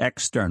 yes,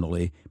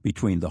 externally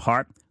between the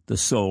heart, the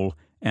soul,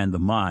 and the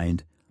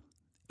mind.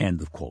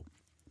 End of quote.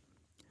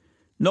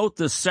 Note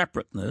the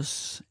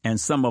separateness and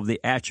some of the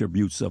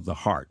attributes of the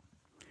heart.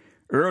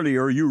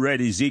 Earlier, you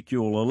read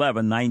Ezekiel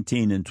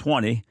 11:19 and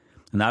 20,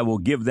 and I will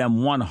give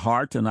them one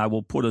heart, and I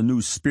will put a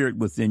new spirit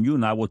within you,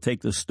 and I will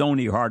take the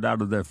stony heart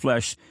out of their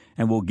flesh,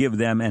 and will give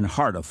them an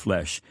heart of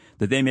flesh,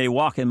 that they may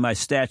walk in my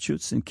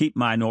statutes and keep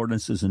mine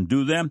ordinances and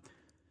do them,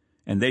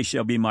 and they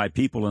shall be my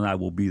people, and I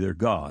will be their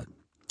God.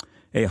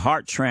 A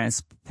heart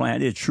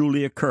transplant, it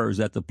truly occurs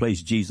at the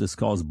place Jesus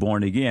calls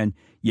born again,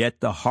 yet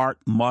the heart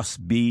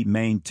must be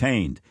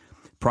maintained.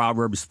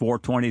 Proverbs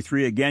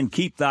 4:23, again,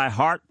 keep thy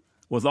heart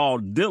with all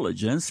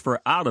diligence,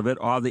 for out of it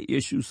are the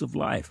issues of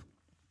life.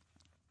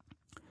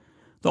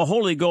 The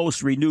Holy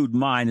Ghost renewed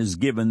mind is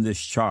given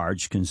this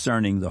charge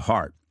concerning the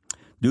heart.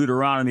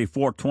 Deuteronomy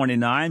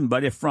 4:29,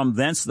 but if from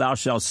thence thou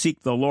shalt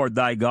seek the Lord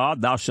thy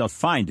God, thou shalt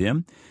find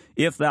him,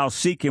 if thou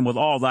seek him with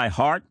all thy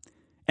heart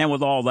and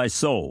with all thy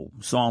soul.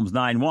 Psalms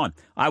 9:1,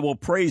 I will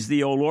praise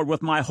thee, O Lord,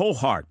 with my whole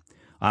heart.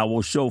 I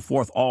will show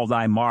forth all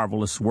thy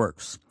marvelous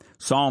works.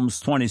 Psalms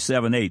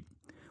 27:8.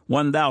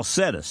 When thou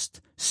saidest,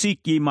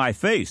 seek ye my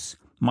face,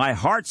 my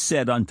heart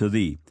said unto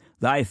thee,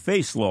 thy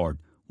face, Lord,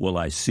 will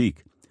I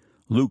seek.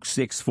 Luke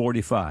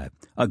 6:45.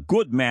 A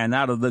good man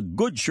out of the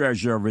good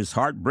treasure of his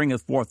heart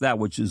bringeth forth that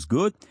which is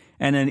good,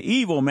 and an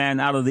evil man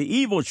out of the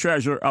evil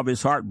treasure of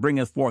his heart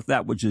bringeth forth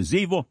that which is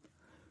evil.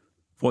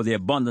 For the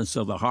abundance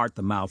of the heart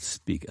the mouth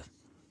speaketh.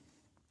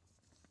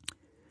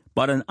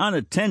 But an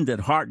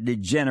unattended heart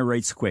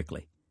degenerates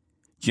quickly.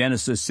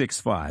 Genesis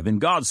 6:5.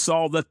 And God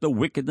saw that the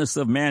wickedness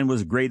of man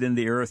was great in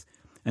the earth,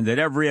 and that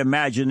every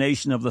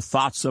imagination of the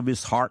thoughts of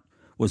his heart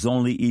was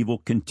only evil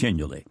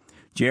continually.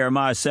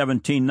 Jeremiah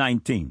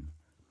 17:19.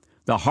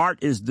 The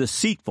heart is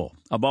deceitful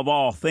above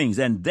all things,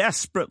 and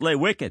desperately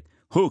wicked.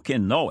 Who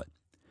can know it?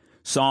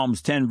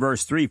 Psalms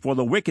 10:3. For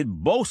the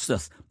wicked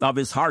boasteth of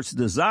his heart's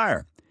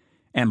desire,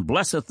 and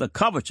blesseth the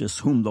covetous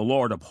whom the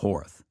Lord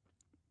abhorreth.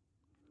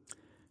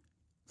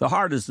 The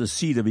heart is the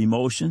seat of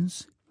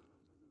emotions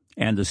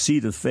and the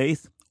seat of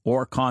faith,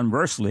 or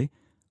conversely,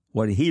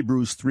 what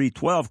Hebrews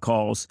 3:12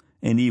 calls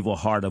an evil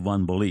heart of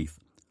unbelief.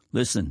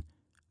 Listen,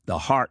 the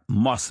heart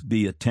must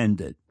be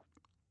attended.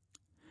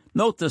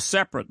 Note the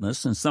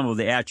separateness in some of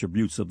the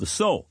attributes of the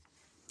soul.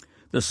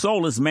 The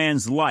soul is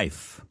man's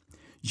life.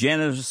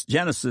 Genesis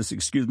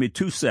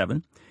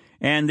 2:7.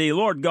 And the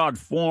Lord God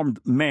formed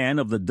man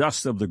of the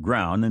dust of the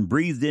ground and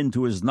breathed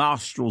into his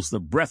nostrils the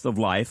breath of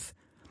life,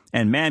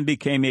 and man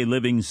became a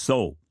living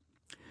soul.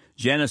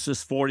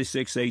 Genesis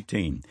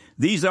 46:18.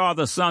 These are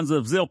the sons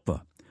of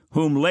Zilpah,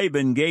 whom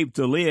Laban gave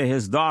to Leah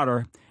his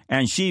daughter,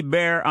 and she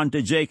bare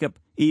unto Jacob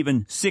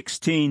even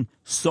 16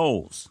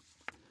 souls.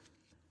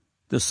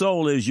 The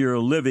soul is your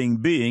living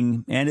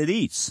being, and it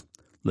eats.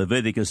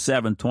 Leviticus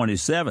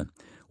 7:27.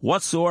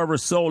 Whatsoever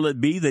soul it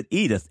be that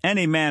eateth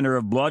any manner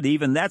of blood,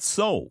 even that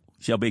soul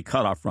shall be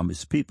cut off from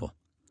his people.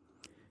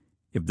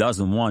 If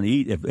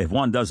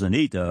one doesn't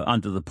eat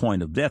unto the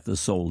point of death, the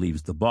soul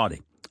leaves the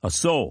body. A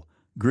soul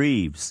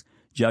grieves,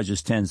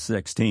 Judges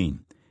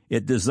 10:16.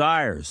 It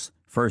desires,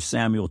 1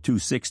 Samuel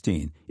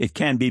 2:16. It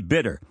can be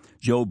bitter,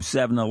 Job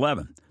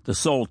 7:11. The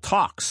soul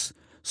talks,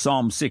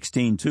 Psalm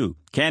 16:2.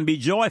 Can be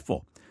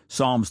joyful,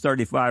 Psalms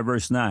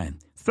 35:9.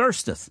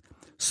 Thirsteth,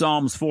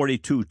 Psalms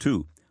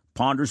 42:2.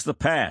 Ponders the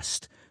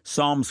past,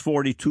 Psalms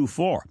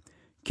 42:4.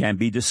 Can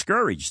be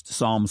discouraged,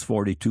 Psalms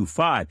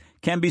 42:5.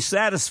 Can be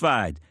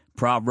satisfied,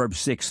 Proverbs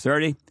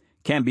 6:30.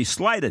 Can be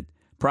slighted,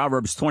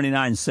 Proverbs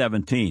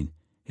 29:17.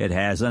 It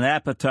has an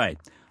appetite,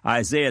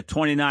 Isaiah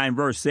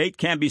 29:8.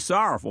 Can be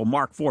sorrowful,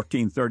 Mark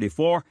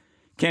 14:34.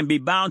 Can be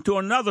bound to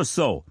another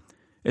soul,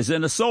 as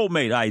in a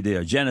soulmate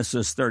idea,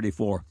 Genesis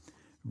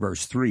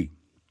 34:3.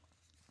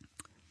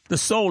 The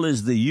soul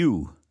is the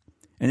you,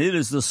 and it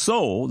is the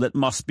soul that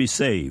must be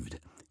saved.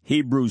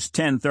 Hebrews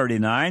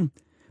 10:39.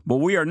 But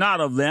we are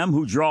not of them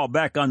who draw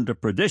back unto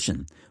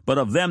perdition, but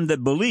of them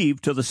that believe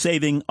to the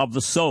saving of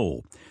the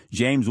soul.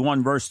 James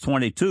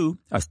 1:22.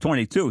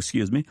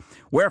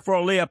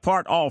 Wherefore lay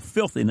apart all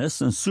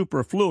filthiness and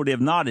superfluity of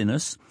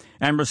naughtiness,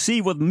 and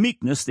receive with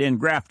meekness the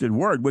engrafted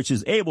word, which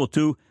is able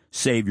to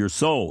save your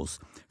souls.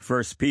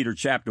 1 Peter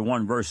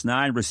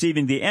 1:9.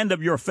 Receiving the end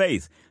of your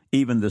faith,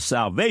 even the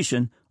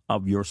salvation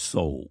of your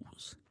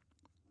souls.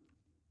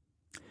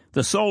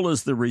 The soul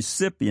is the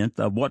recipient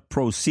of what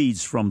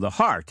proceeds from the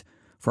heart,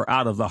 for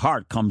out of the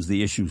heart comes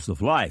the issues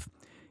of life.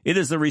 It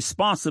is the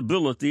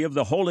responsibility of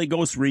the Holy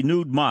Ghost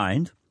renewed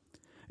mind,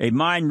 a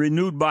mind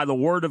renewed by the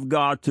Word of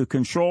God, to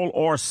control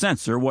or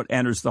censor what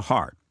enters the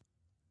heart.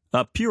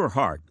 A pure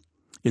heart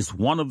is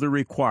one of the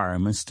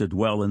requirements to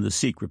dwell in the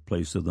secret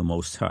place of the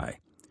Most High.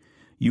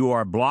 You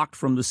are blocked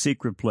from the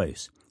secret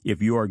place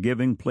if you are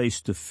giving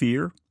place to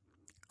fear,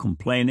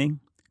 complaining,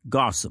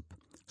 gossip,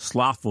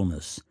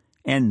 slothfulness,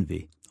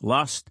 envy,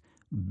 lust,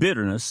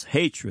 bitterness,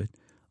 hatred,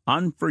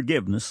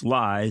 unforgiveness,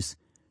 lies,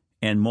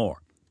 and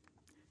more.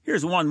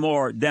 Here's one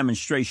more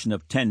demonstration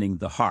of tending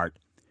the heart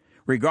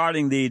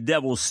regarding the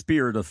devil's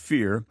spirit of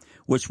fear,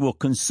 which will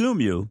consume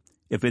you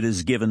if it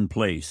is given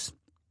place.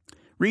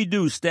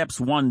 Redo steps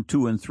 1,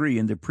 2, and 3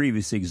 in the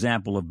previous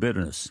example of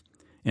bitterness.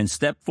 In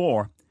step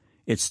 4,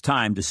 it's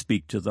time to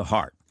speak to the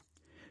heart.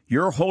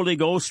 Your Holy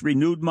Ghost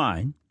renewed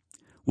mind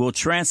will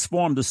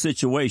transform the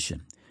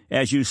situation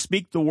as you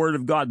speak the Word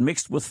of God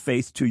mixed with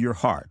faith to your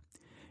heart.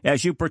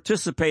 As you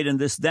participate in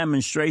this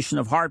demonstration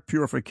of heart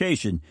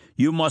purification,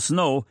 you must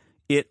know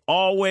it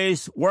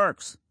always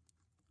works.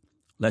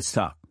 Let's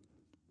talk.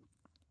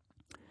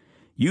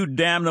 You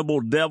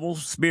damnable devil,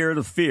 spirit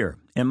of fear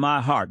in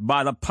my heart,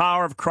 by the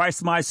power of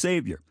Christ my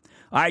Savior,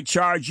 I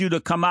charge you to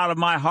come out of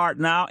my heart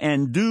now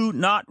and do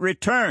not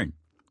return.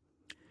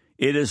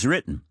 It is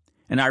written,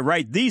 and I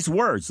write these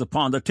words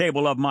upon the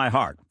table of my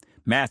heart.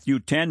 Matthew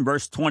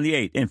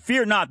 10:28. And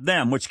fear not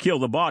them which kill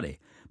the body,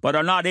 but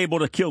are not able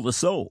to kill the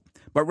soul,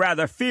 but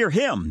rather fear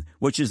him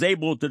which is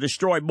able to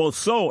destroy both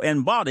soul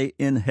and body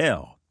in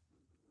hell.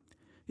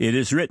 It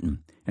is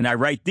written, and I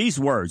write these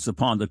words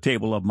upon the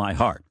table of my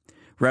heart.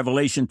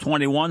 Revelation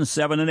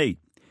 21:7 and 8.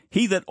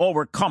 He that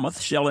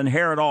overcometh shall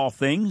inherit all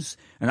things,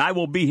 and I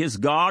will be his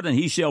God, and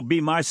he shall be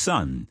my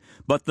son.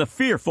 But the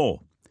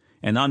fearful,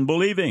 and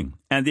unbelieving,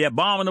 and the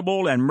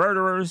abominable, and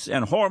murderers,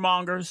 and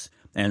whoremongers,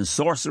 and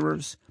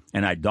sorcerers,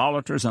 and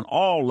idolaters, and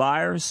all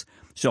liars,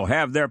 shall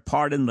have their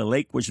part in the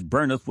lake which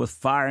burneth with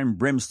fire and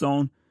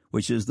brimstone,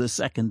 which is the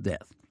second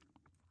death.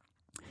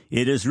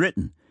 It is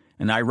written,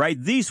 and I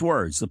write these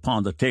words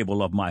upon the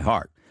table of my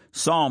heart.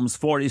 Psalms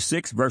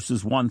 46,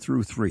 verses 1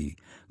 through 3.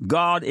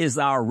 God is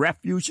our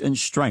refuge and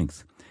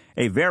strength,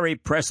 a very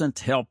present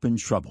help in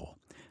trouble.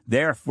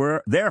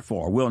 Therefore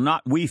will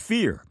not we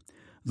fear,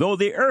 though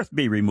the earth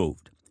be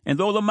removed, and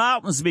though the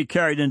mountains be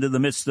carried into the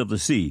midst of the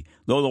sea,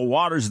 though the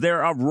waters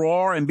thereof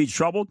roar and be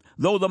troubled,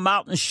 though the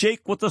mountains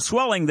shake with the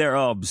swelling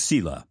thereof,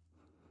 Selah.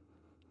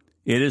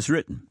 It is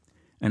written,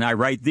 and I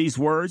write these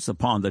words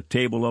upon the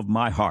table of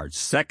my heart.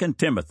 2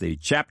 Timothy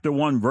chapter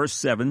 1, verse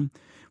 7,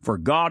 For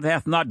God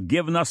hath not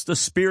given us the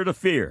spirit of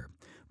fear,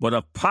 but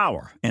of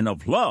power and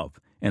of love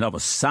and of a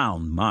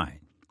sound mind.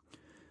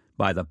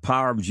 By the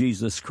power of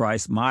Jesus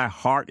Christ, my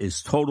heart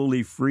is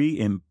totally free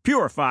and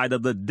purified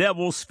of the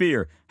devil's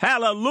fear.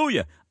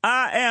 Hallelujah!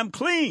 I am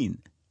clean.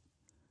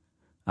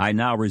 I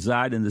now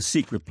reside in the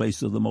secret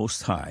place of the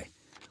Most High,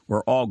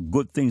 where all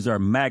good things are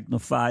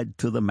magnified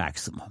to the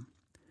maximum.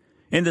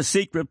 In the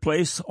secret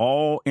place,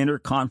 all inner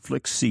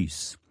conflicts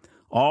cease,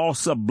 all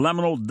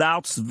subliminal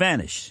doubts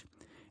vanish,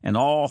 and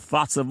all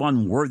thoughts of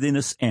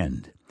unworthiness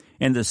end.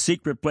 In the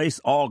secret place,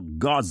 all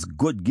God's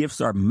good gifts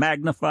are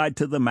magnified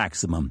to the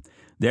maximum.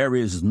 There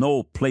is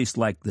no place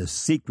like the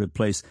secret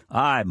place.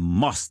 I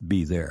must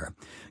be there.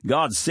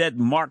 God said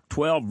in Mark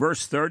 12,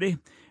 verse 30,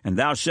 And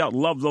thou shalt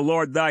love the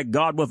Lord thy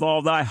God with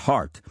all thy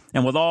heart,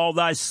 and with all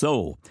thy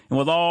soul, and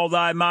with all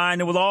thy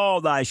mind, and with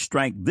all thy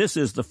strength. This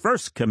is the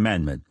first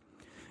commandment.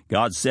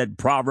 God said,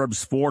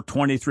 Proverbs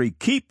 4:23,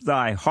 Keep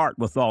thy heart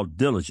with all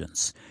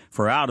diligence,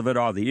 for out of it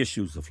are the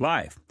issues of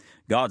life.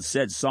 God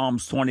said,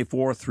 Psalms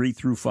 24, 3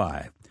 through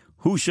 5,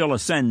 Who shall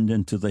ascend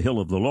into the hill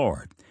of the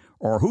Lord?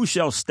 Or who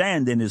shall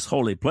stand in his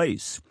holy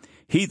place?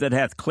 He that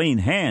hath clean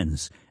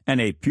hands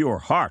and a pure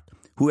heart,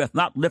 who hath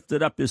not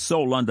lifted up his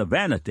soul unto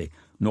vanity,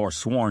 nor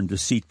sworn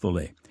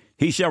deceitfully.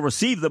 He shall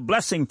receive the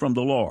blessing from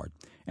the Lord,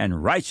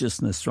 and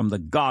righteousness from the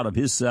God of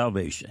his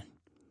salvation.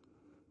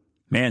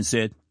 Man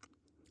said,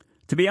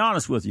 To be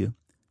honest with you,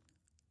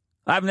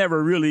 I've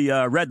never really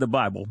read the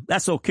Bible.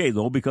 That's okay,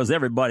 though, because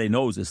everybody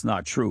knows it's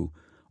not true,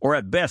 or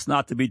at best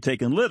not to be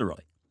taken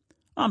literally.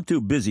 I'm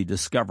too busy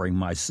discovering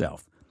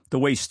myself to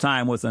waste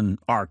time with an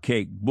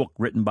archaic book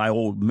written by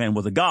old men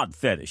with a God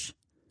fetish.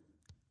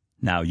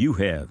 Now you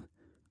have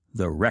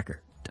the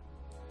record.